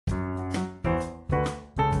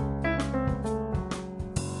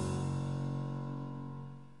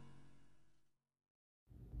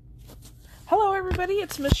Hello everybody,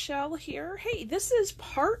 it's Michelle here. Hey, this is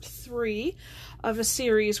part 3 of a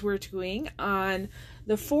series we're doing on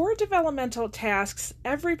the 4 developmental tasks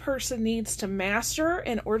every person needs to master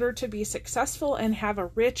in order to be successful and have a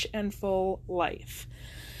rich and full life.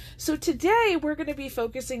 So today we're going to be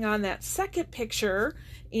focusing on that second picture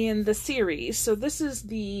in the series. So this is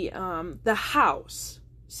the house.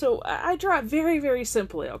 So I draw it very, very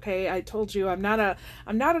simply, okay? I told you I'm not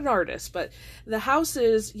an artist, but the house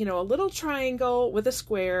is, a little triangle with a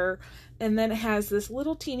square, and then it has this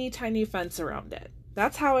little teeny tiny fence around it.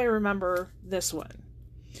 That's how I remember this one.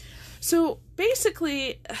 So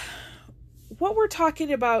basically, what we're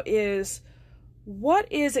talking about is what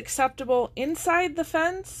is acceptable inside the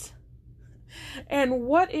fence and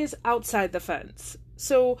what is outside the fence.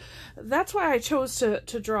 So that's why I chose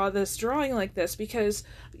to draw this drawing like this, because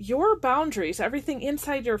your boundaries, everything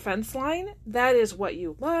inside your fence line, that is what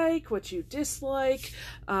you like, what you dislike,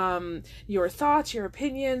 your thoughts, your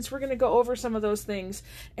opinions. We're going to go over some of those things.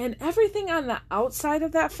 And everything on the outside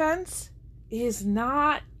of that fence is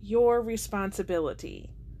not your responsibility.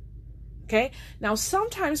 Okay. Now,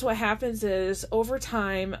 sometimes what happens is over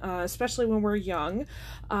time, especially when we're young,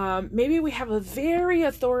 maybe we have a very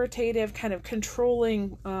authoritative kind of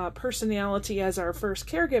controlling personality as our first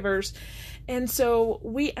caregivers. And so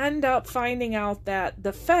we end up finding out that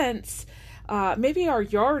the fence, maybe our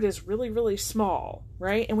yard is really, really small,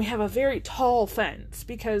 right? And we have a very tall fence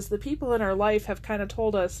because the people in our life have kind of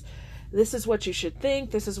told us, this is what you should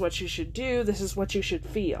think, this is what you should do, this is what you should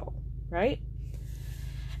feel, right?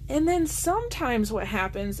 And then sometimes what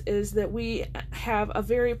happens is that we have a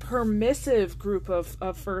very permissive group of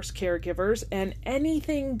first caregivers and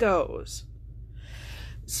anything goes.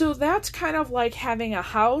 So that's kind of like having a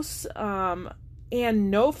house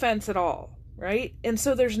and no fence at all, right? And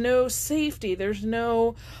so there's no safety, there's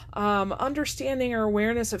no understanding or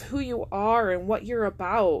awareness of who you are and what you're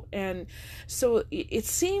about. And so it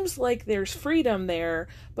seems like there's freedom there,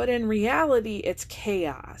 but in reality, it's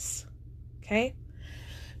chaos, okay?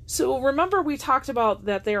 So remember we talked about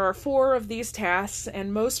that there are 4 of these tasks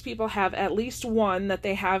and most people have at least one that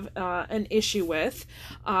they have an issue with.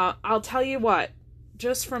 I'll tell you what,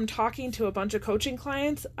 just from talking to a bunch of coaching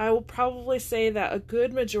clients, I will probably say that a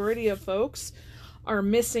good majority of folks are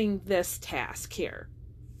missing this task here.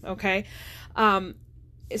 Okay.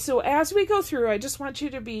 So as we go through, I just want you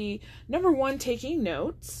to be, number 1, taking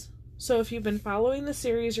notes. So if you've been following the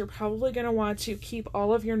series, you're probably going to want to keep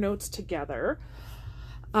all of your notes together.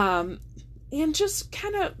 And just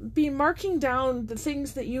kind of be marking down the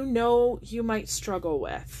things that you might struggle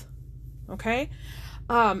with. Okay.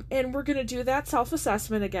 And we're going to do that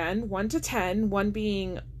self-assessment again, 1 to 10, 1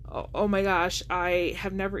 being, oh my gosh, I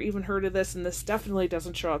have never even heard of this and this definitely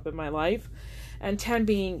doesn't show up in my life. And 10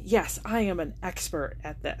 being, yes, I am an expert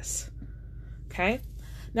at this. Okay.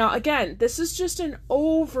 Now, again, this is just an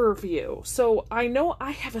overview. So I know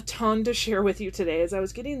I have a ton to share with you today. As I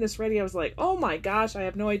was getting this ready, I was like, oh my gosh, I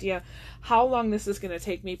have no idea how long this is going to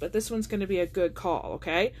take me, but this one's going to be a good call,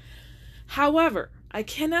 okay? However, I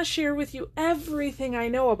cannot share with you everything I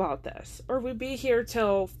know about this, or we'd be here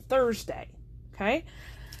till Thursday, okay?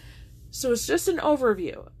 So it's just an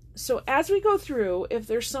overview. So as we go through, if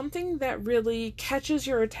there's something that really catches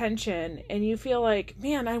your attention and you feel like,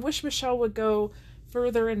 man, I wish Michelle would go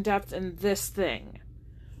further in depth in this thing,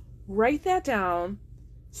 write that down,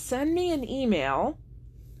 send me an email.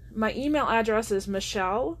 My email address is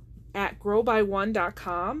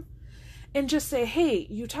michelle@growby1.com, and just say, hey,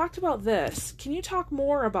 you talked about this. Can you talk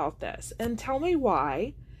more about this? And tell me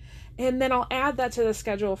why. And then I'll add that to the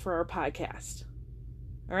schedule for our podcast.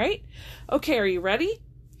 All right? Okay, are you ready?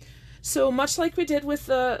 So much like we did with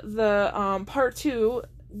the part 2,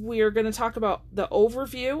 we're going to talk about the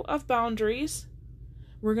overview of boundaries.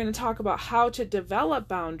 We're going to talk about how to develop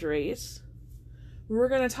boundaries. We're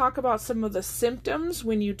going to talk about some of the symptoms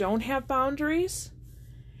when you don't have boundaries.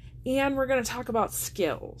 And we're going to talk about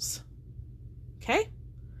skills. Okay?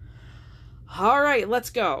 All right,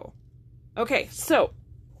 let's go. Okay, so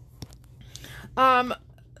a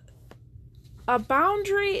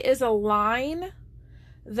boundary is a line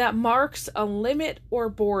that marks a limit or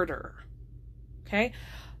border. Okay?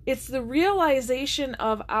 It's the realization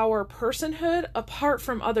of our personhood apart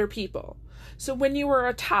from other people. So when you were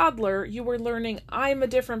a toddler, you were learning, I'm a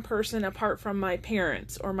different person apart from my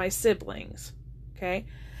parents or my siblings. Okay?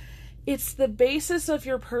 It's the basis of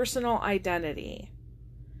your personal identity.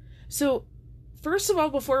 So first of all,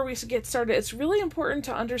 before we get started, it's really important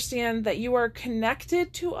to understand that you are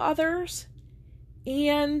connected to others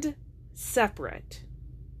and separate.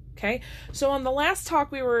 Okay, so on the last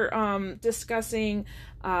talk we were discussing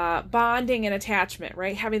bonding and attachment,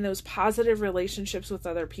 right? Having those positive relationships with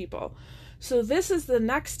other people. So this is the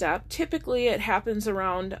next step. Typically it happens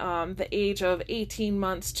around the age of 18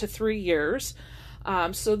 months to 3 years.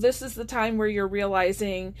 So this is the time where you're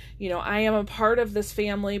realizing, I am a part of this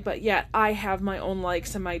family, but yet I have my own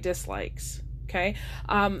likes and my dislikes. Okay,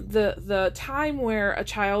 the time where a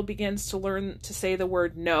child begins to learn to say the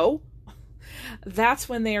word no, that's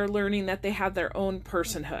when they are learning that they have their own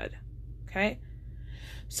personhood. Okay,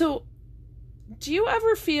 so do you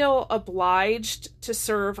ever feel obliged to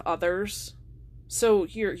serve others? So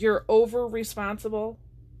you're over responsible,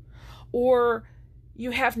 or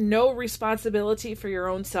you have no responsibility for your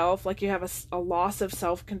own self, like you have a loss of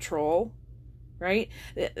self-control, right?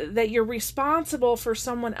 That you're responsible for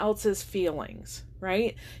someone else's feelings,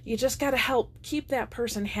 right? You just got to help keep that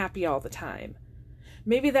person happy all the time.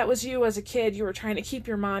 Maybe that was you as a kid. You were trying to keep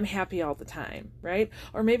your mom happy all the time, right?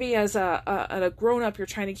 Or maybe as a grown-up, you're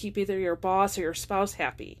trying to keep either your boss or your spouse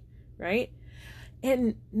happy, right?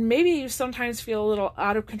 And maybe you sometimes feel a little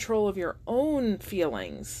out of control of your own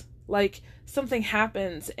feelings. Like something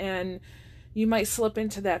happens and you might slip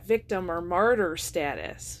into that victim or martyr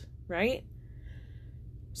status, right?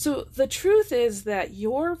 So the truth is that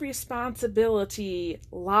your responsibility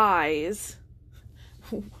lies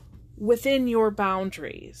within your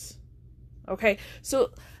boundaries. Okay,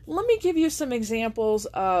 so let me give you some examples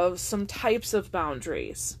of some types of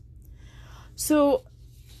boundaries. So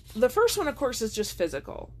the first one, of course, is just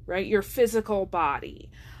physical, right? Your physical body.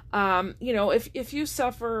 If you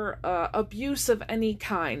suffer abuse of any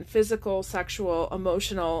kind, physical, sexual,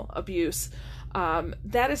 emotional abuse,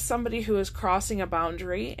 that is somebody who is crossing a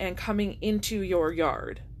boundary and coming into your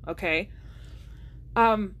yard, okay?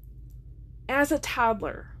 As a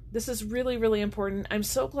toddler, this is really, really important. I'm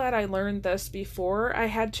so glad I learned this before I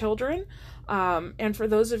had children. And for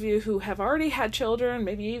those of you who have already had children,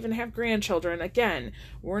 maybe even have grandchildren, again,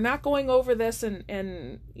 we're not going over this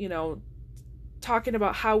and talking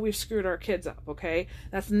about how we've screwed our kids up, okay?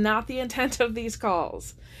 That's not the intent of these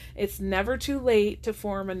calls. It's never too late to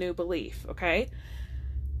form a new belief, okay?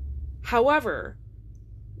 However,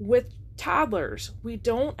 with toddlers, we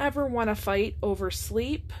don't ever want to fight over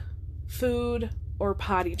sleep, food, or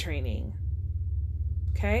potty training,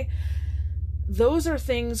 okay? Those are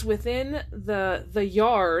things within the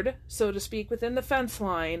yard, so to speak, within the fence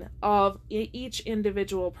line of each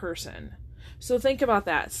individual person. So think about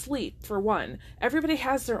that. Sleep, for one. Everybody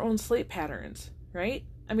has their own sleep patterns, right?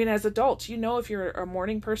 I mean, as adults, if you're a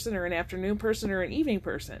morning person or an afternoon person or an evening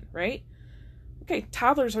person, right? Okay,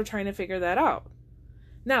 toddlers are trying to figure that out.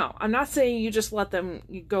 Now, I'm not saying you just let them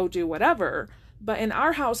go do whatever, but in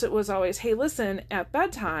our house it was always, hey, listen, at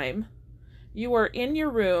bedtime, you are in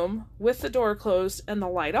your room with the door closed and the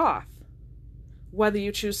light off. Whether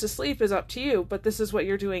you choose to sleep is up to you, but this is what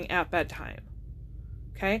you're doing at bedtime.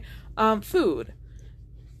 Okay? Food.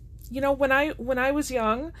 When I was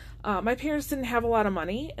young, my parents didn't have a lot of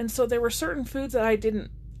money, and so there were certain foods that I didn't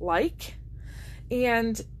like.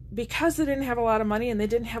 And because they didn't have a lot of money and they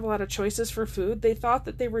didn't have a lot of choices for food, they thought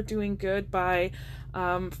that they were doing good by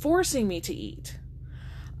forcing me to eat.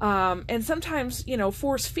 And sometimes,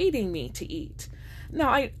 force feeding me to eat. Now,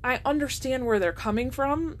 I understand where they're coming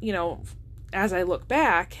from, as I look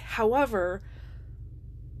back. However,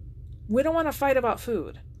 we don't want to fight about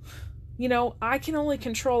food. I can only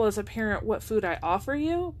control as a parent what food I offer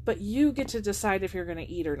you, but you get to decide if you're going to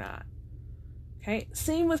eat or not. Okay?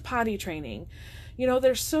 Same with potty training.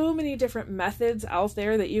 There's so many different methods out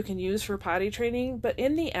there that you can use for potty training, but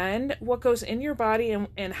in the end, what goes in your body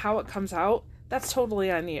and how it comes out, that's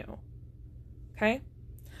totally on you. Okay?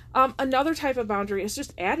 Another type of boundary is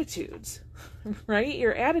just attitudes, right?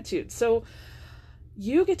 Your attitude. So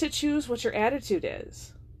you get to choose what your attitude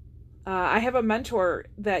is. I have a mentor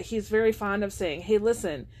that he's very fond of saying, hey,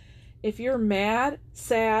 listen, if you're mad,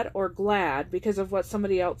 sad, or glad because of what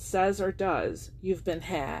somebody else says or does, you've been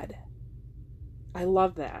had. I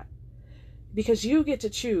love that. Because you get to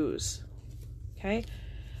choose. Okay?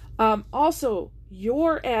 Also,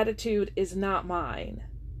 your attitude is not mine.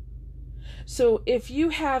 So if you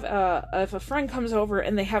have if a friend comes over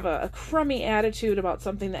and they have a crummy attitude about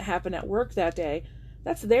something that happened at work that day,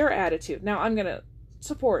 that's their attitude. Now, I'm going to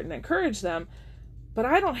support and encourage them, but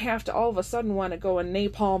I don't have to all of a sudden want to go and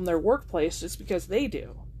napalm their workplace just because they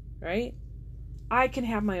do, right? I can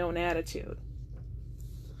have my own attitude.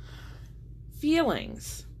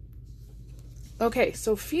 Feelings. Okay,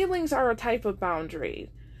 so feelings are a type of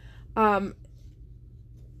boundary.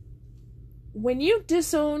 When you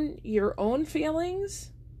disown your own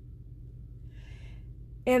feelings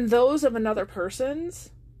and those of another person's,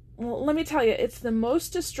 Well, let me tell you, it's the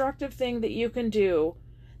most destructive thing that you can do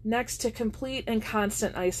next to complete and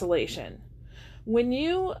constant isolation. When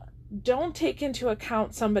you don't take into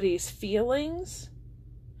account somebody's feelings,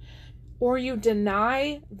 or you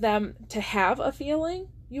deny them to have a feeling,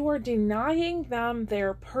 you are denying them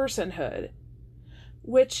their personhood,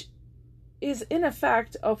 which is in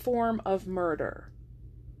effect a form of murder.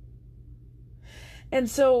 And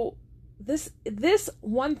so this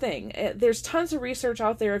one thing, there's tons of research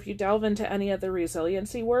out there. If you delve into any of the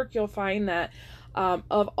resiliency work, you'll find that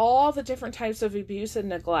of all the different types of abuse and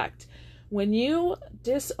neglect, when you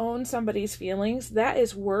disown somebody's feelings, that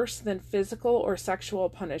is worse than physical or sexual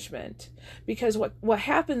punishment. Because what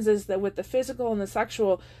happens is that with the physical and the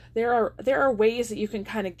sexual, there are ways that you can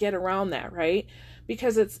kind of get around that, right?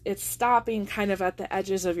 Because it's stopping kind of at the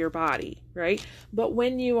edges of your body, right? But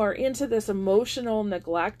when you are into this emotional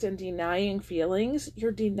neglect and denying feelings,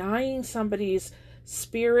 you're denying somebody's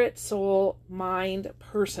spirit, soul, mind,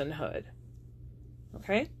 personhood.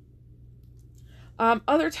 Okay?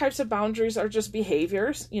 Other types of boundaries are just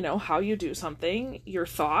behaviors, how you do something, your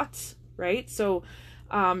thoughts, right? So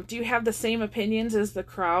do you have the same opinions as the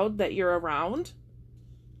crowd that you're around,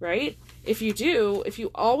 right? If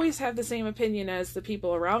you always have the same opinion as the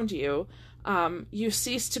people around you, you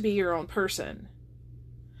cease to be your own person.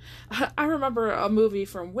 I remember a movie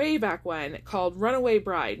from way back when called Runaway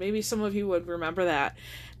Bride. Maybe some of you would remember that.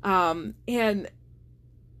 And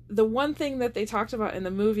the one thing that they talked about in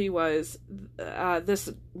the movie was this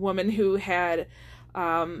woman who had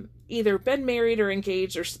either been married or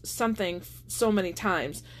engaged or something so many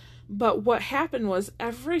times. But what happened was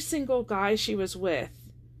every single guy she was with,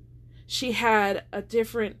 she had a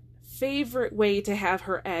different favorite way to have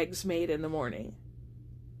her eggs made in the morning.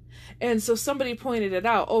 And so somebody pointed it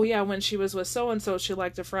out. Oh, yeah, when she was with so-and-so, she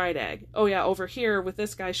liked a fried egg. Oh, yeah, over here with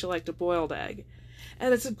this guy, she liked a boiled egg.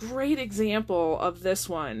 And it's a great example of this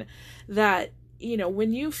one that,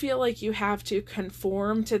 when you feel like you have to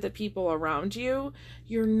conform to the people around you,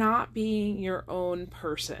 you're not being your own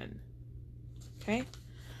person. Okay?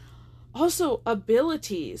 Also,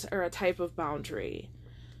 abilities are a type of boundary.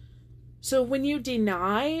 So when you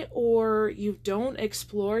deny or you don't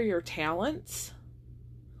explore your talents,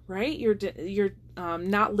 right? You're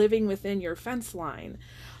not living within your fence line.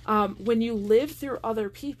 When you live through other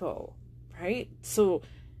people, right? So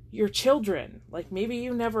your children, like maybe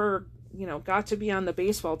you never, got to be on the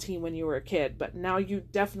baseball team when you were a kid, but now you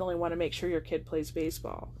definitely want to make sure your kid plays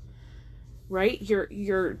baseball, right?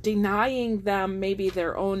 You're denying them maybe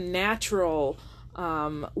their own natural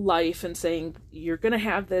life and saying you're going to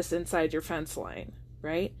have this inside your fence line,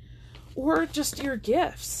 right? Or just your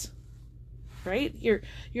gifts, right?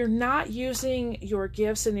 You're not using your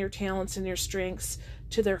gifts and your talents and your strengths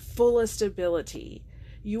to their fullest ability.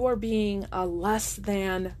 You are being a less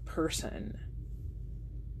than person.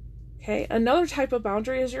 Okay? Another type of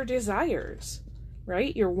boundary is your desires,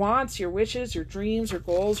 right? Your wants, your wishes, your dreams, your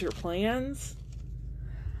goals, your plans,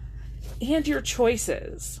 and your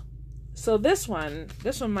choices. So this one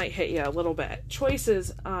might hit you a little bit.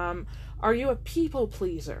 Choices, are you a people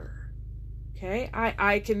pleaser? Okay?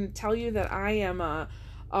 I can tell you that I am a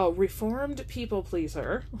reformed people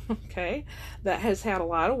pleaser, okay, that has had a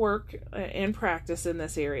lot of work and practice in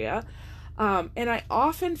this area. And I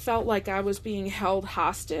often felt like I was being held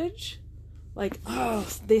hostage. Like, oh,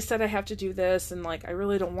 they said I have to do this, and like, I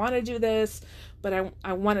really don't want to do this, but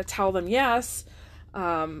I want to tell them yes.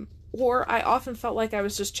 Or I often felt like I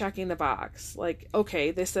was just checking the box. Like,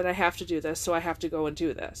 okay, they said I have to do this, so I have to go and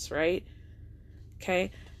do this, right?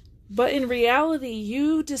 Okay. But in reality,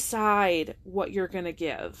 you decide what you're going to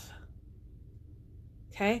give.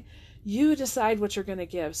 Okay? You decide what you're going to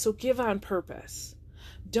give. So give on purpose.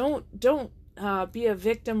 Don't be a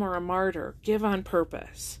victim or a martyr. Give on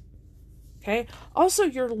purpose. Okay? Also,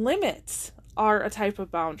 your limits are a type of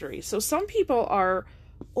boundary. So some people are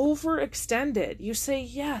overextended. You say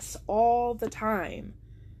yes all the time.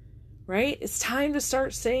 Right? It's time to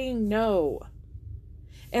start saying no.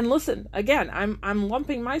 And listen, again, I'm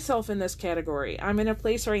lumping myself in this category. I'm in a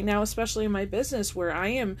place right now, especially in my business, where I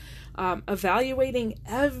am evaluating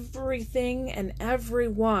everything and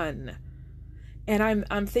everyone. And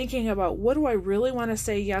I'm thinking about, what do I really want to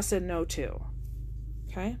say yes and no to?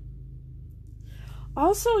 Okay?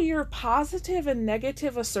 Also, your positive and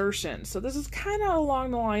negative assertions. So this is kind of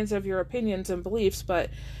along the lines of your opinions and beliefs, but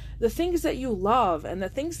the things that you love and the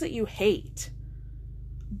things that you hate,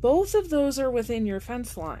 both of those are within your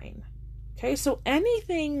fence line. Okay, so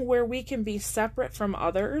anything where we can be separate from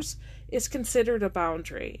others is considered a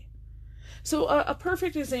boundary. So a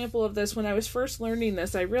perfect example of this, when I was first learning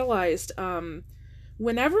this, I realized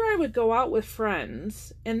whenever I would go out with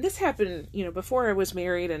friends, and this happened, before I was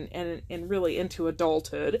married and really into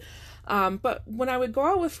adulthood, but when I would go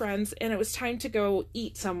out with friends and it was time to go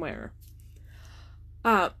eat somewhere,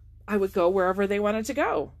 I would go wherever they wanted to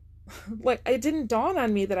go. Like, it didn't dawn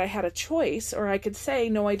on me that I had a choice, or I could say,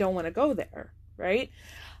 no, I don't want to go there, right?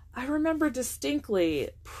 I remember distinctly,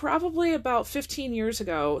 probably about 15 years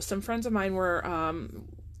ago, some friends of mine were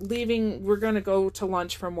leaving. We're going to go to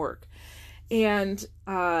lunch from work. And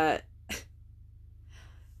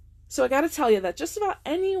so I got to tell you that just about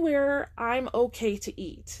anywhere I'm okay to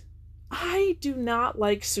eat. I do not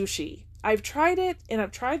like sushi. I've tried it, and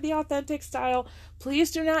I've tried the authentic style.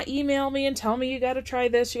 Please do not email me and tell me you got to try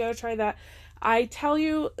this, you got to try that. I tell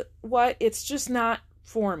you what, it's just not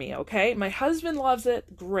for me, okay? My husband loves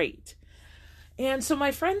it, great. And so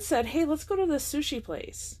my friend said, hey, let's go to this sushi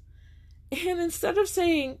place. And instead of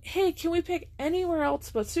saying, hey, can we pick anywhere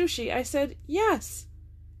else but sushi, I said, yes.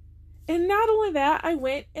 And not only that, I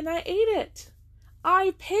went and I ate it.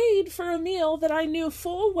 I paid for a meal that I knew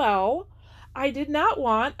full well I did not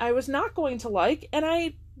want, I was not going to like, and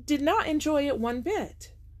I did not enjoy it one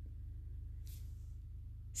bit.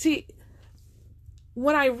 See,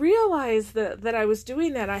 when I realized that I was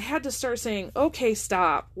doing that, I had to start saying, okay,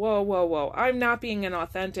 stop. Whoa. I'm not being an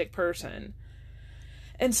authentic person.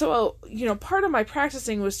 And so, part of my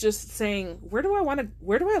practicing was just saying, where do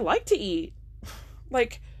I like to eat?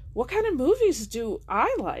 Like, what kind of movies do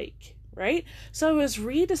I like? Right? So I was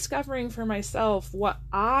rediscovering for myself what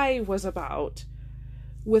I was about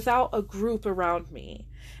without a group around me.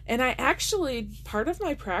 And I actually, part of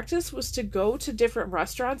my practice was to go to different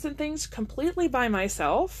restaurants and things completely by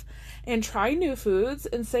myself and try new foods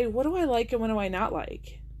and say, what do I like and what do I not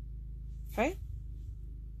like? Okay?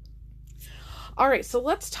 All right, so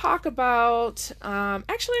let's talk about,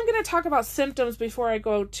 actually I'm going to talk about symptoms before I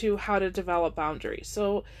go to how to develop boundaries.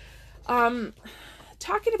 So,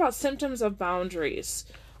 talking about symptoms of boundaries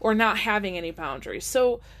or not having any boundaries.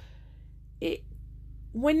 So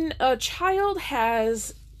when a child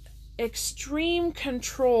has extreme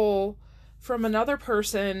control from another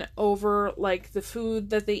person over like the food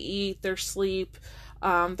that they eat, their sleep,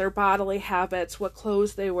 their bodily habits, what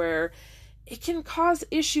clothes they wear, it can cause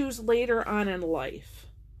issues later on in life.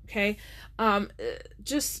 Okay.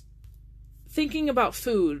 Just thinking about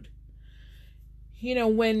food.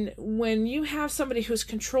 When you have somebody who's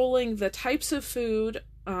controlling the types of food,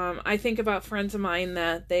 I think about friends of mine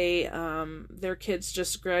that their kids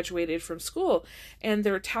just graduated from school, and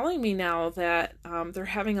they're telling me now that they're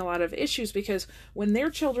having a lot of issues because when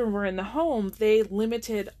their children were in the home, they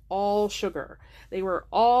limited all sugar. They were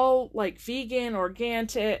all like vegan,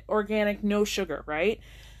 organic, no sugar, right?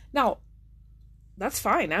 Now, that's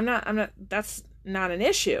fine. That's not an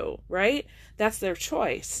issue, right? That's their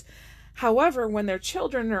choice. However, when their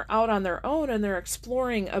children are out on their own and they're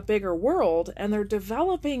exploring a bigger world and they're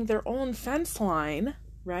developing their own fence line,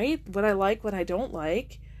 right? What I like, what I don't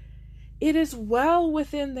like, it is well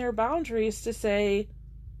within their boundaries to say,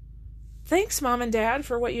 thanks, Mom and Dad,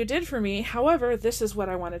 for what you did for me. However, this is what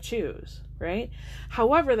I want to choose, right?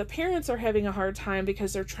 However, the parents are having a hard time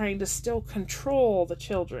because they're trying to still control the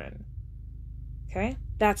children. Okay?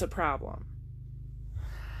 That's a problem.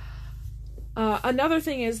 Another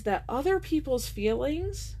thing is that other people's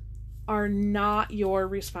feelings are not your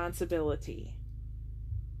responsibility.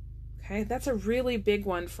 Okay, that's a really big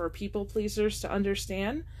one for people pleasers to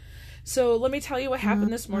understand. So let me tell you what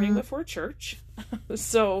happened this morning before church.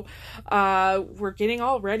 So we're getting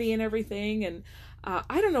all ready and everything, and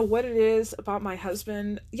I don't know what it is about my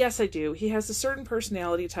husband. Yes, I do. He has a certain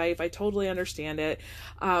personality type. I totally understand it.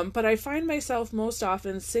 But I find myself most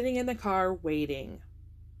often sitting in the car waiting.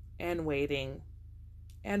 And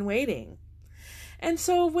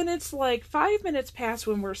so when it's like 5 minutes past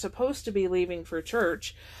when we're supposed to be leaving for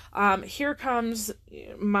church, here comes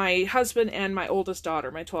my husband and my oldest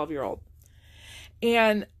daughter, my 12-year-old.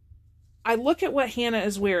 And I look at what Hannah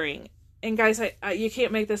is wearing. And guys, you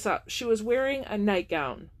can't make this up. She was wearing a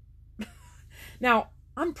nightgown. Now,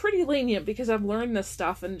 I'm pretty lenient because I've learned this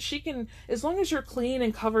stuff. And she can, as long as you're clean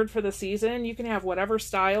and covered for the season, you can have whatever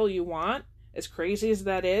style you want. As crazy as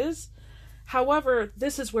that is. However,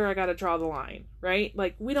 this is where I got to draw the line, right?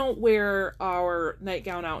 Like, we don't wear our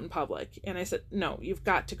nightgown out in public. And I said, no, you've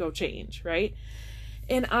got to go change, right?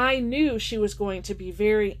 And I knew she was going to be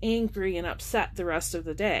very angry and upset the rest of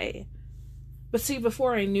the day. But see,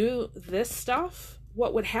 before I knew this stuff,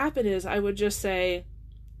 what would happen is I would just say,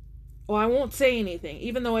 well, I won't say anything.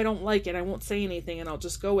 Even though I don't like it, I won't say anything and I'll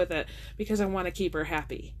just go with it because I want to keep her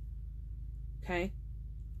happy. Okay?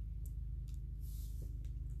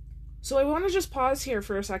 So I want to just pause here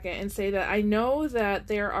for a second and say that I know that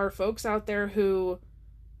there are folks out there who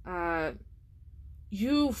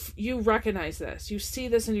you recognize this. You see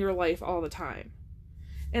this in your life all the time.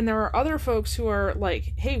 And there are other folks who are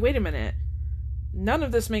like, hey, wait a minute. None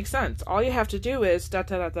of this makes sense. All you have to do is da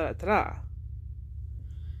da da da da.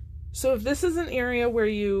 So if this is an area where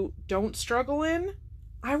you don't struggle in,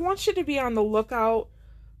 I want you to be on the lookout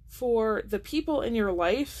for the people in your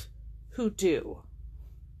life who do.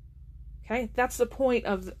 Okay? That's the point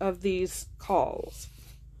of these calls.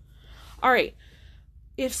 All right.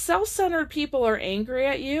 If self-centered people are angry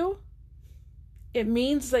at you, it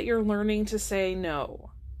means that you're learning to say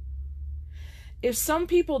no. If some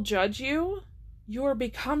people judge you, you are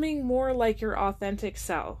becoming more like your authentic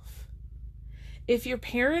self. If your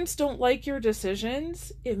parents don't like your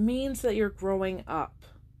decisions, it means that you're growing up.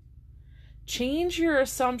 Change your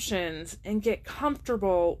assumptions and get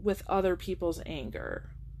comfortable with other people's anger.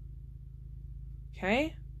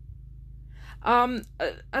 Okay?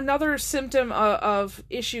 Another symptom of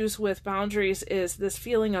issues with boundaries is this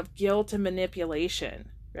feeling of guilt and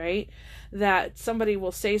manipulation, right? That somebody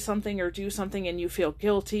will say something or do something and you feel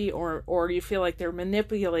guilty or you feel like they're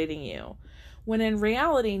manipulating you. When in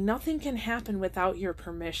reality, nothing can happen without your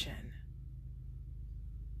permission.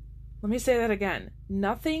 Let me say that again.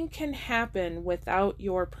 Nothing can happen without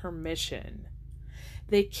your permission.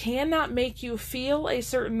 They cannot make you feel a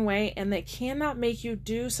certain way, and they cannot make you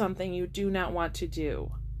do something you do not want to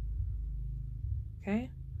do.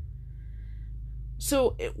 Okay?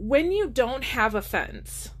 So when you don't have a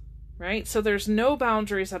fence, right? So there's no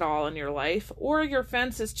boundaries at all in your life, or your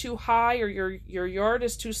fence is too high, or your yard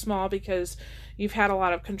is too small because you've had a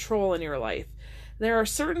lot of control in your life. There are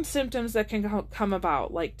certain symptoms that can come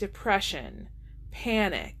about, like depression,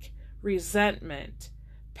 panic, resentment,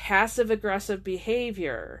 passive-aggressive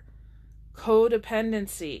behavior,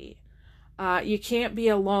 codependency, you can't be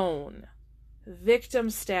alone, victim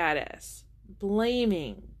status,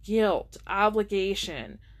 blaming, guilt,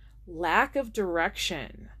 obligation, lack of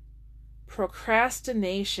direction,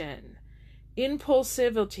 procrastination,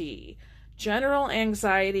 impulsivity, general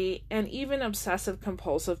anxiety, and even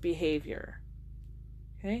obsessive-compulsive behavior.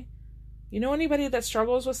 Okay? You know anybody that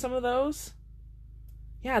struggles with some of those?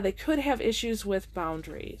 Yeah, they could have issues with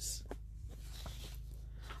boundaries.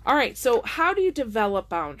 All right, so how do you develop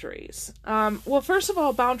boundaries? Well, first of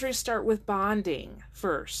all, boundaries start with bonding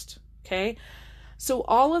first, okay? So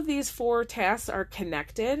all of these 4 tasks are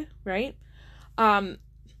connected, right?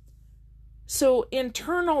 So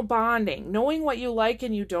internal bonding, knowing what you like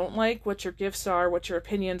and you don't like, what your gifts are, what your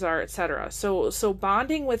opinions are, etc. So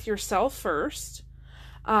bonding with yourself first.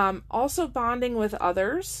 Also bonding with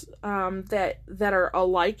others that are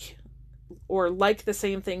alike or like the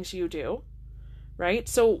same things you do, right?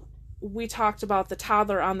 So we talked about the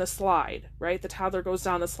toddler on the slide, right? The toddler goes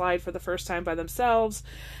down the slide for the first time by themselves.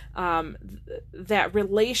 That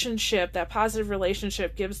relationship, that positive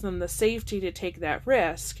relationship, gives them the safety to take that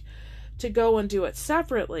risk, to go and do it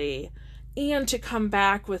separately, and to come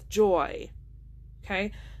back with joy.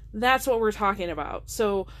 Okay? That's what we're talking about.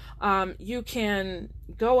 So you can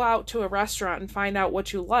go out to a restaurant and find out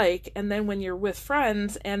what you like, and then when you're with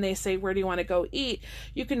friends and they say, where do you want to go eat?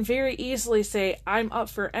 You can very easily say, I'm up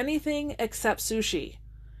for anything except sushi.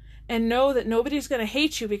 And know that nobody's going to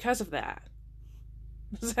hate you because of that.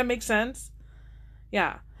 Does that make sense?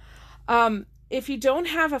 Yeah. If you don't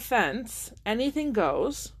have a fence, anything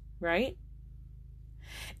goes, right?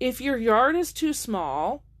 If your yard is too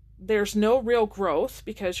small, there's no real growth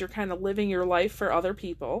because you're kind of living your life for other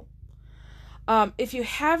people. If you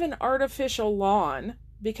have an artificial lawn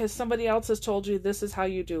because somebody else has told you this is how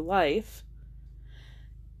you do life,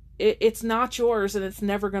 it's not yours and it's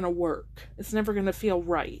never going to work. It's never going to feel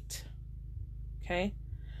right. Okay?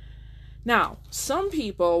 Now, some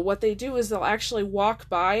people, what they do is they'll actually walk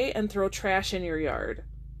by and throw trash in your yard.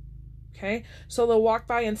 Okay? So they'll walk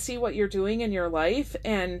by and see what you're doing in your life,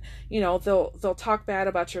 and, they'll talk bad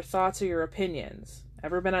about your thoughts or your opinions.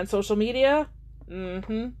 Ever been on social media?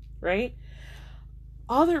 Right?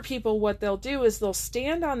 Other people, what they'll do is they'll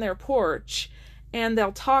stand on their porch and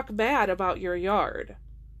they'll talk bad about your yard.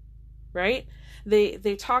 Right?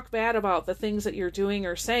 They talk bad about the things that you're doing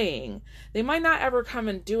or saying. They might not ever come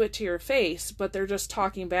and do it to your face, but they're just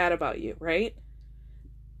talking bad about you, right?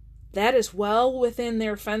 That is well within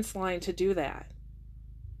their fence line to do that.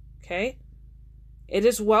 Okay? It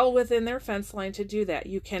is well within their fence line to do that.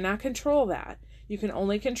 You cannot control that. You can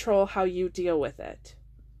only control how you deal with it.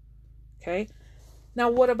 Okay? Now,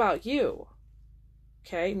 what about you?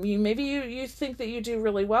 Okay? Maybe you think that you do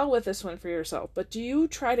really well with this one for yourself, but do you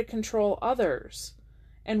try to control others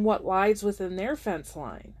and what lies within their fence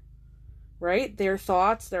line? right? Their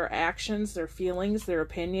thoughts, their actions, their feelings, their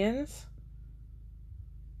opinions.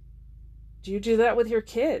 Do you do that with your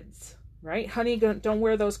kids, right? Honey, don't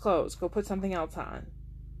wear those clothes. Go put something else on.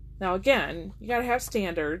 Now, again, you got to have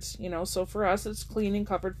standards, so for us, it's clean and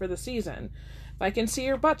covered for the season. If I can see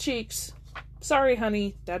your butt cheeks, sorry,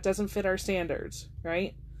 honey, that doesn't fit our standards,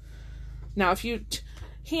 right? Now,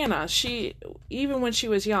 Hannah, even when she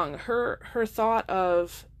was young, her thought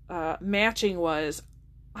of matching was,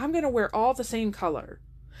 I'm going to wear all the same color.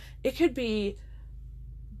 It could be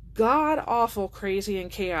god-awful, crazy,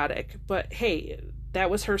 and chaotic, but hey,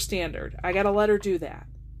 that was her standard. I got to let her do that.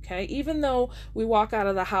 Okay, even though we walk out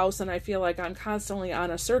of the house and I feel like I'm constantly on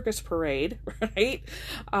a circus parade, right?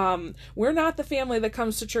 We're not the family that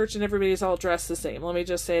comes to church and everybody's all dressed the same. Let me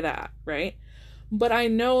just say that, right? But I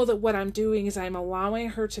know that what I'm doing is I'm allowing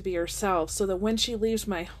her to be herself so that when she leaves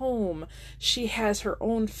my home, she has her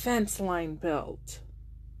own fence line built.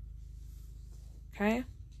 Okay?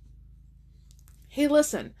 Hey,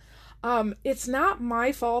 listen, it's not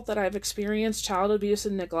my fault that I've experienced child abuse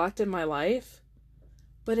and neglect in my life.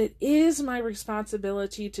 But it is my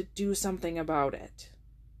responsibility to do something about it.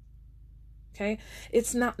 Okay?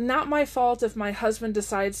 It's not my fault if my husband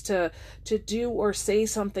decides to do or say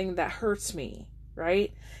something that hurts me,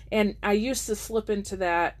 right? And I used to slip into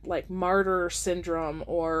that like martyr syndrome,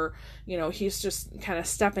 or, he's just kind of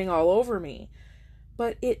stepping all over me.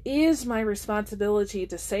 But it is my responsibility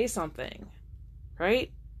to say something,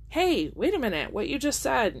 right? Hey, wait a minute, what you just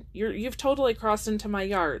said, you've totally crossed into my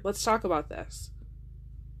yard. Let's talk about this.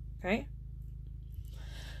 Okay?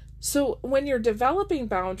 So when you're developing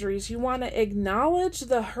boundaries, you want to acknowledge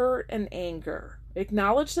the hurt and anger.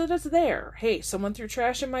 Acknowledge that it's there. Hey, someone threw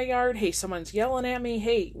trash in my yard. Hey, someone's yelling at me.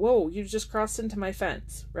 Hey, whoa, you just crossed into my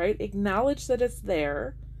fence, right? Acknowledge that it's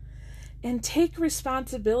there and take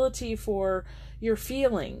responsibility for your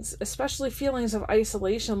feelings, especially feelings of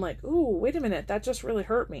isolation, like, ooh, wait a minute, that just really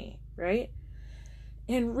hurt me, right?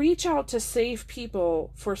 And reach out to safe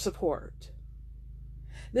people for support.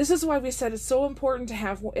 This is why we said it's so important to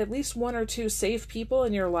have at least one or two safe people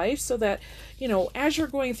in your life so that, as you're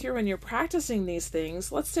going through and you're practicing these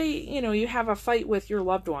things, let's say, you have a fight with your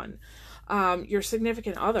loved one, your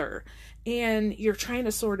significant other, and you're trying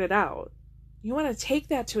to sort it out. You want to take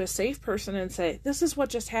that to a safe person and say, this is what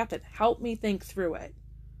just happened. Help me think through it.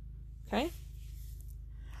 Okay?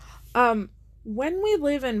 When we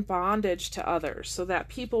live in bondage to others, so that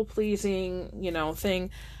people-pleasing,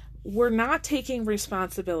 thing, we're not taking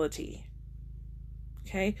responsibility.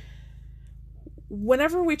 Okay?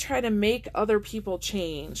 Whenever we try to make other people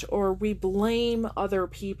change, or we blame other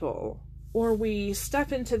people, or we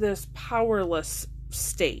step into this powerless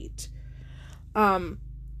state,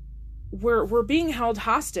 we're being held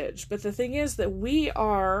hostage. But the thing is that we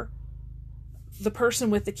are the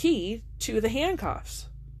person with the key to the handcuffs.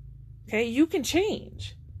 Okay? You can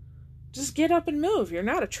change. Just get up and move. You're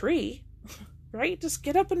not a tree. Right? Just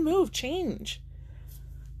get up and move. Change.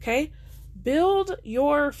 Okay? Build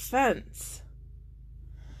your fence.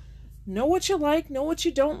 Know what you like, know what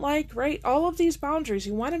you don't like, right? All of these boundaries,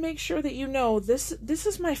 you want to make sure that you know this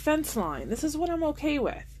is my fence line. This is what I'm okay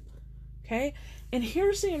with. Okay? And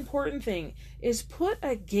here's the important thing, is put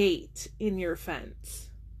a gate in your fence.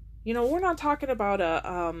 We're not talking about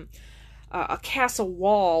a castle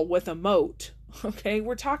wall with a moat. Okay?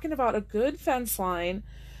 We're talking about a good fence line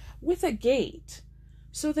with a gate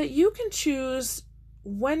so that you can choose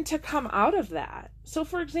when to come out of that. So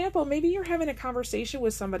for example, maybe you're having a conversation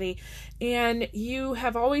with somebody and you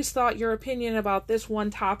have always thought your opinion about this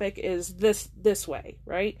one topic is this way,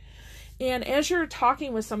 right? And as you're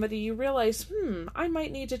talking with somebody, you realize, I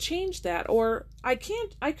might need to change that, or I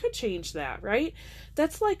could change that, right?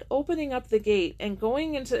 That's like opening up the gate and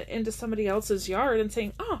going into somebody else's yard and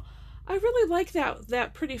saying, oh, I really like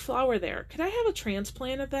that pretty flower there. Could I have a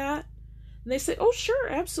transplant of that? And they say, oh, sure,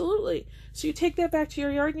 absolutely. So you take that back to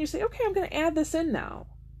your yard and you say, okay, I'm going to add this in now,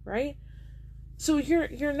 right? So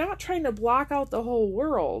you're not trying to block out the whole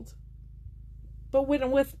world, but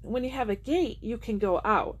when you have a gate, you can go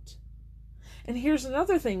out. And here's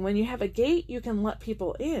another thing, when you have a gate, you can let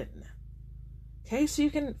people in. Okay, so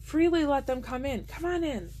you can freely let them come in. Come on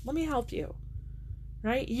in, let me help you,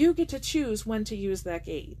 right? You get to choose when to use that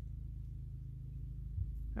gate.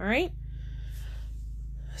 All right?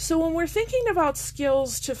 So when we're thinking about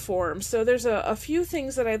skills to form, so there's a few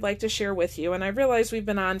things that I'd like to share with you, and I realize we've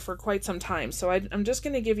been on for quite some time, so I'm just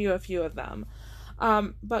going to give you a few of them.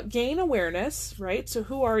 But gain awareness, right? So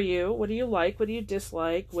who are you? What do you like? What do you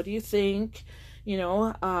dislike? What do you think?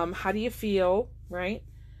 How do you feel, right?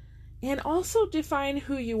 And also define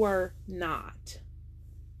who you are not,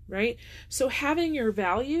 right? So having your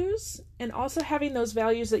values and also having those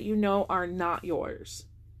values that you know are not yours,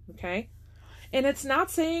 okay? And it's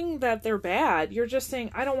not saying that they're bad. You're just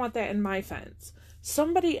saying, I don't want that in my fence.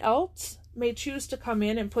 Somebody else may choose to come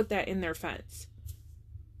in and put that in their fence.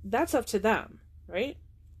 That's up to them, right?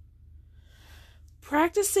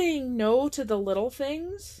 Practice saying no to the little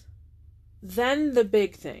things, then the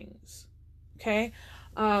big things, okay?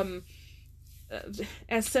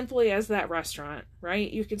 As simply as that restaurant, right?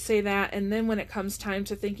 You could say that, and then when it comes time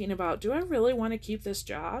to thinking about, do I really want to keep this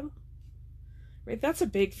job? Right? That's a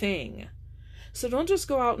big thing. So don't just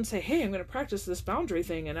go out and say, hey, I'm going to practice this boundary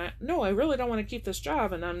thing, and I really don't want to keep this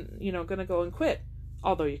job, and I'm, going to go and quit.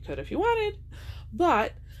 Although you could if you wanted.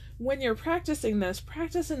 But when you're practicing this,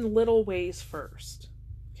 practice in little ways first,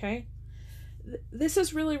 okay? This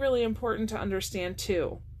is really, really important to understand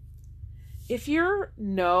too. If your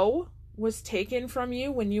no was taken from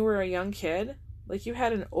you when you were a young kid, like you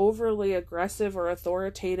had an overly aggressive or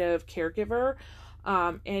authoritative caregiver,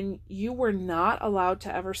 and you were not allowed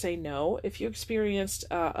to ever say no, if you experienced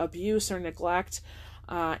abuse or neglect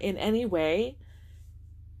in any way,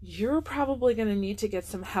 you're probably going to need to get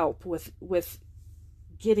some help with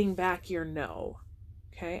getting back your no.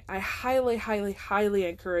 Okay, I highly, highly, highly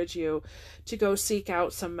encourage you to go seek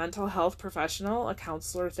out some mental health professional, a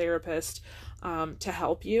counselor, therapist, to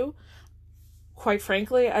help you. Quite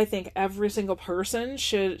frankly, I think every single person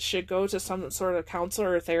should go to some sort of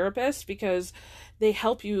counselor or therapist, because they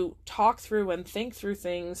help you talk through and think through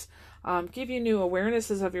things, give you new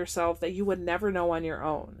awarenesses of yourself that you would never know on your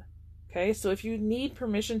own. Okay, so if you need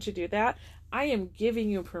permission to do that, I am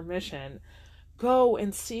giving you permission. Go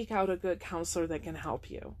and seek out a good counselor that can help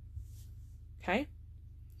you. Okay?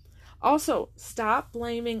 Also, stop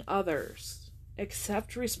blaming others.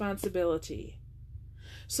 Accept responsibility.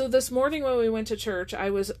 So this morning when we went to church, I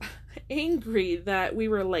was angry that we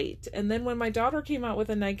were late. And then when my daughter came out with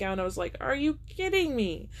a nightgown, I was like, are you kidding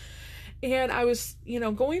me? And I was,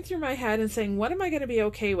 going through my head and saying, what am I going to be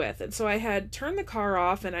okay with? And so I had turned the car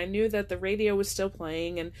off, and I knew that the radio was still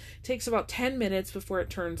playing, and it takes about 10 minutes before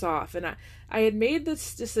it turns off. And I had made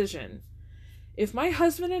this decision. If my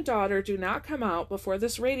husband and daughter do not come out before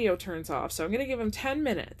this radio turns off, so I'm going to give them 10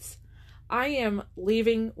 minutes, I am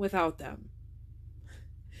leaving without them.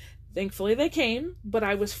 Thankfully they came, but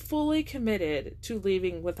I was fully committed to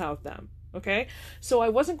leaving without them. Okay, so I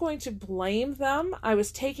wasn't going to blame them. I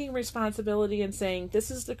was taking responsibility and saying, this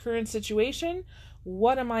is the current situation.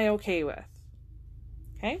 What am I okay with?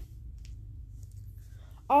 Okay.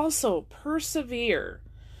 Also, persevere.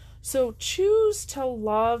 So choose to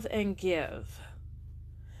love and give,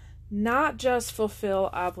 not just fulfill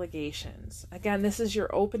obligations. Again, this is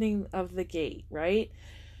your opening of the gate, right?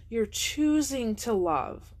 You're choosing to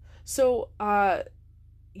love. So,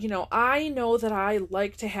 I know that I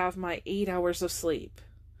like to have my 8 hours of sleep.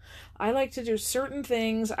 I like to do certain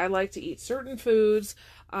things. I like to eat certain foods.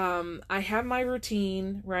 I have my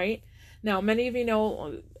routine, right? Now, many of you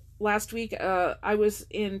know, last week I was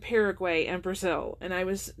in Paraguay and Brazil, and I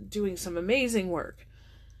was doing some amazing work.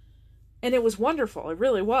 And it was wonderful. It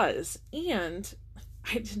really was. And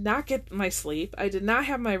I did not get my sleep. I did not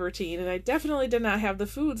have my routine, and I definitely did not have the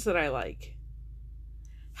foods that I like.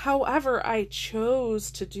 However, I chose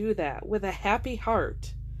to do that with a happy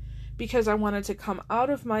heart because I wanted to come out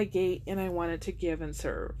of my gate and I wanted to give and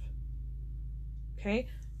serve. Okay?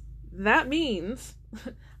 That means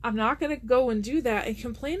I'm not going to go and do that and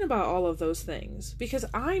complain about all of those things because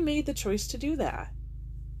I made the choice to do that.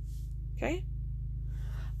 Okay?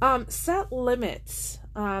 Set limits.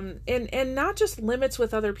 And not just limits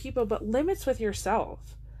with other people, but limits with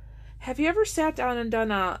yourself. Have you ever sat down and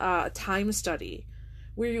done a time study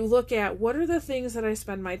where you look at what are the things that I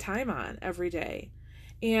spend my time on every day?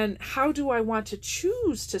 And how do I want to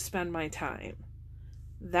choose to spend my time?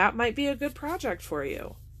 That might be a good project for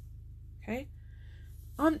you. Okay?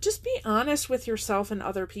 Just be honest with yourself and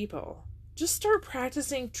other people. Just start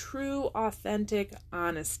practicing true, authentic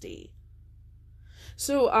honesty.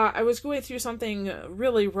 So I was going through something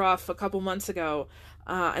really rough a couple months ago,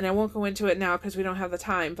 and I won't go into it now because we don't have the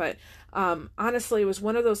time, but honestly, it was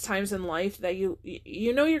one of those times in life that you're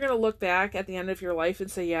going to look back at the end of your life and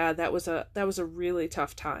say, yeah, that was a really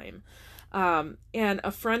tough time. And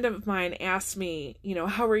a friend of mine asked me,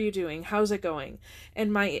 how are you doing? How's it going?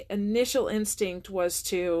 And my initial instinct was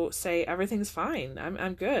to say, everything's fine.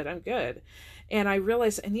 I'm good. And I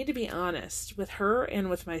realized I need to be honest with her and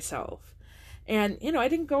with myself. And, I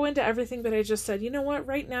didn't go into everything, but I just said, you know what,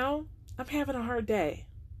 right now, I'm having a hard day.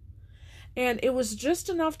 And it was just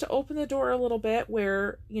enough to open the door a little bit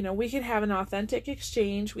where, we could have an authentic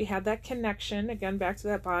exchange. We had that connection, again, back to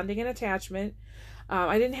that bonding and attachment.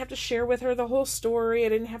 I didn't have to share with her the whole story. I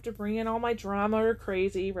didn't have to bring in all my drama or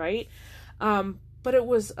crazy, right? But it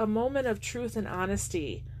was a moment of truth and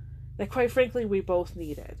honesty that, quite frankly, we both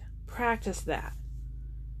needed. Practice that.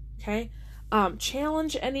 Okay?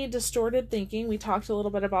 Challenge any distorted thinking. We talked a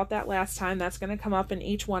little bit about that last time. That's going to come up in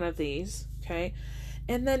each one of these. Okay?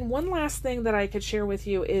 And then one last thing that I could share with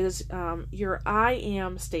you is your I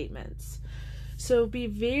am statements. So be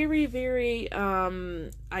very, very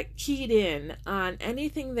keyed in on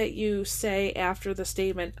anything that you say after the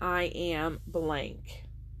statement, I am blank.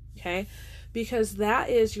 Okay? Because that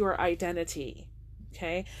is your identity.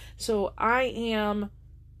 Okay? So I am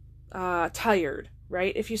tired,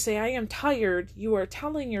 right? If you say I am tired, you are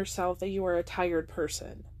telling yourself that you are a tired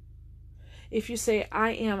person. If you say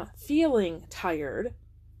I am feeling tired,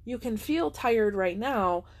 you can feel tired right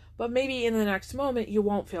now, but maybe in the next moment you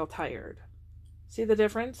won't feel tired. See the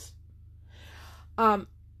difference?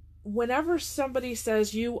 Whenever somebody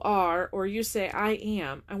says you are, or you say I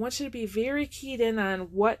am, I want you to be very keyed in on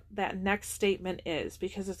what that next statement is,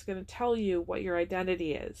 because it's going to tell you what your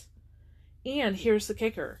identity is. And here's the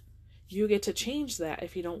kicker. You get to change that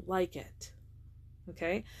if you don't like it.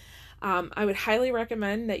 Okay? I would highly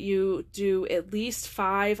recommend that you do at least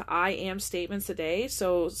 5 I am statements a day.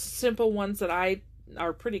 So simple ones that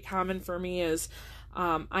are pretty common for me is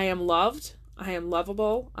I am loved, I am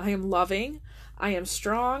lovable, I am loving, I am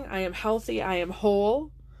strong, I am healthy, I am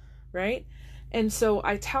whole, right? And so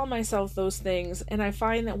I tell myself those things, and I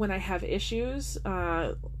find that when I have issues,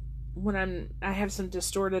 when I have some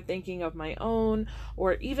distorted thinking of my own,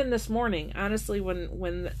 or even this morning, honestly,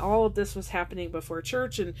 when all of this was happening before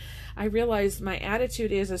church and I realized my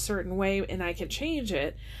attitude is a certain way and I can change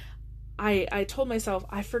it, I told myself,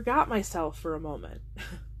 I forgot myself for a moment.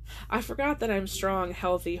 I forgot that I'm strong,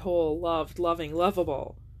 healthy, whole, loved, loving,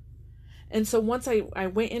 lovable. And so once I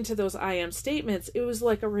went into those I am statements, it was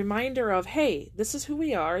like a reminder of, hey, this is who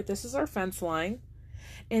we are. This is our fence line.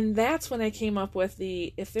 And that's when I came up with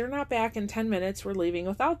if they're not back in 10 minutes, we're leaving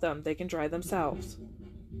without them. They can dry themselves.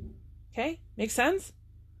 Okay? Make sense?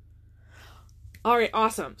 All right,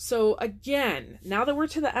 awesome. So again, now that we're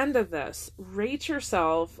to the end of this, rate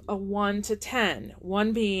yourself a 1 to 10.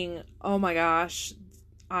 1 being, oh my gosh,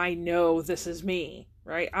 I know this is me,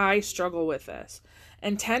 right? I struggle with this.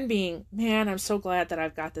 And 10 being, man, I'm so glad that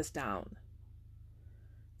I've got this down.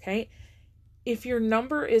 Okay? If your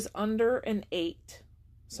number is under an 8,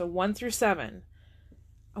 so 1 through 7,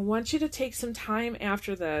 I want you to take some time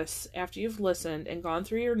after this, after you've listened and gone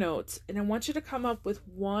through your notes, and I want you to come up with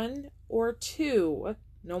 1 or 2,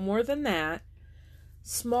 no more than that,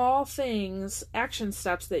 small things, action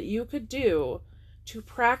steps that you could do to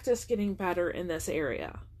practice getting better in this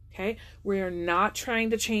area. Okay? We are not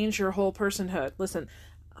trying to change your whole personhood. Listen,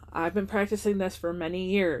 I've been practicing this for many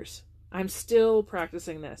years. I'm still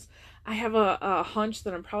practicing this. I have a hunch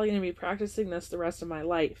that I'm probably going to be practicing this the rest of my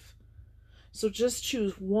life. So just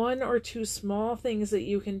choose 1 or 2 small things that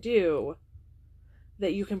you can do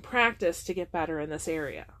that you can practice to get better in this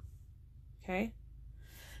area. Okay?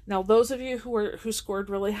 Now, those of you who scored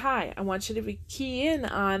really high, I want you to be key in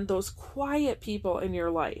on those quiet people in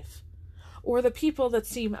your life, or the people that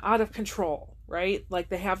seem out of control, right? Like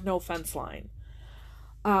they have no fence line.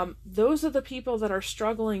 Those are the people that are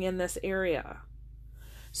struggling in this area.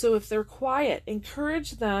 So if they're quiet,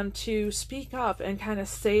 encourage them to speak up and kind of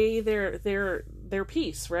say their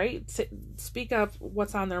piece, right? Speak up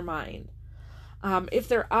what's on their mind. If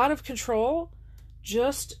they're out of control,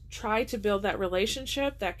 just try to build that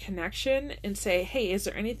relationship, that connection, and say, hey, is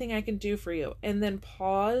there anything I can do for you? And then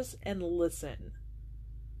pause and listen.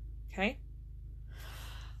 Okay?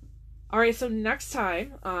 All right, so next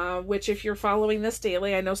time, which if you're following this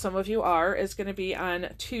daily, I know some of you are, is going to be on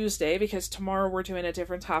Tuesday, because tomorrow we're doing a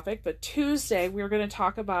different topic. But Tuesday, we're going to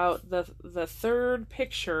talk about the third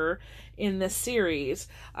picture in this series.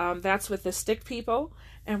 That's with the stick people.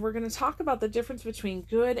 And we're going to talk about the difference between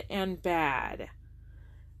good and bad.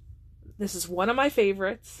 This is one of my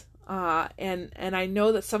favorites. And I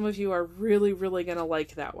know that some of you are really, really going to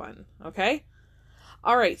like that one. Okay?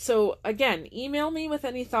 All right, so again, email me with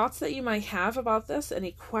any thoughts that you might have about this,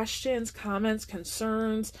 any questions, comments,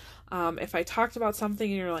 concerns. If I talked about something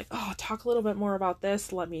and you're like, oh, talk a little bit more about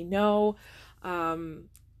this, let me know. And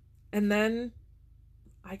then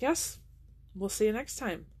I guess we'll see you next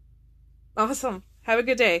time. Awesome. Have a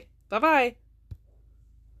good day. Bye-bye.